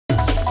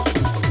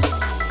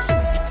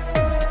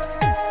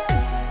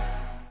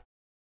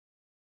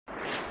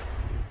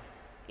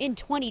In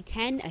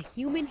 2010, a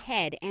human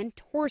head and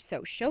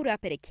torso showed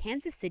up at a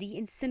Kansas City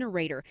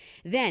incinerator.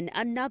 Then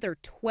another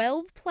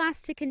 12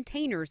 plastic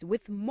containers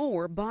with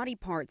more body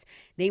parts.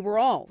 They were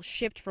all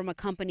shipped from a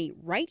company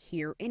right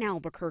here in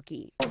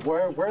Albuquerque.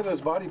 Where are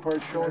those body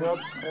parts showing up?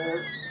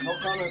 No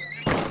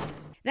comment.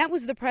 That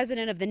was the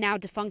president of the now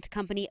defunct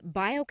company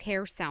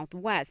BioCare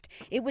Southwest.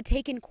 It would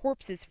take in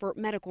corpses for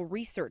medical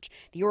research.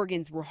 The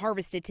organs were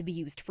harvested to be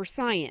used for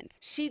science.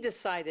 She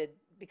decided,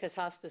 because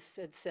hospice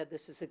had said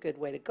this is a good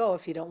way to go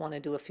if you don't want to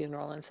do a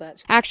funeral and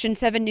such. Action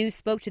 7 News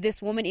spoke to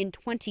this woman in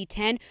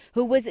 2010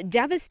 who was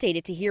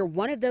devastated to hear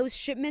one of those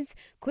shipments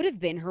could have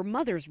been her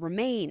mother's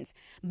remains.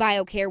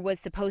 BioCare was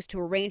supposed to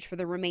arrange for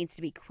the remains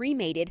to be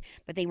cremated,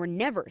 but they were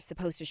never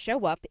supposed to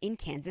show up in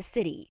Kansas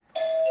City.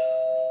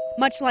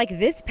 Much like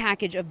this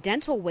package of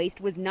dental waste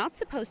was not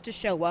supposed to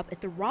show up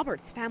at the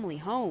Roberts family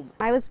home.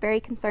 I was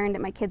very concerned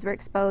that my kids were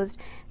exposed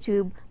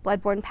to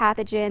bloodborne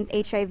pathogens,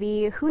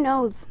 HIV. Who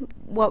knows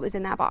what was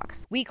in that box?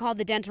 We called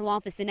the dental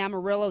office in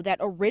Amarillo that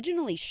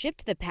originally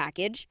shipped the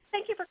package.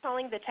 Thank you for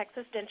calling the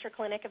Texas Denture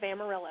Clinic of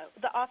Amarillo.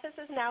 The office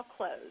is now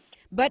closed.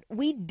 But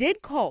we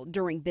did call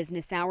during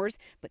business hours,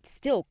 but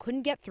still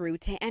couldn't get through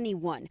to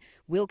anyone.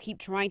 We'll keep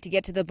trying to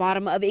get to the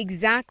bottom of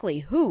exactly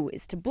who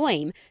is to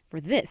blame for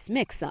this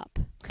mix-up.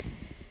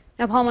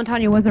 Now, Paul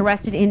Montano was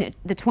arrested in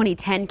the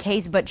 2010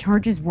 case, but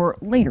charges were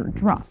later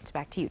dropped.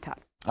 Back to you, Todd.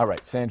 All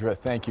right, Sandra,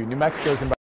 thank you. New Mexico's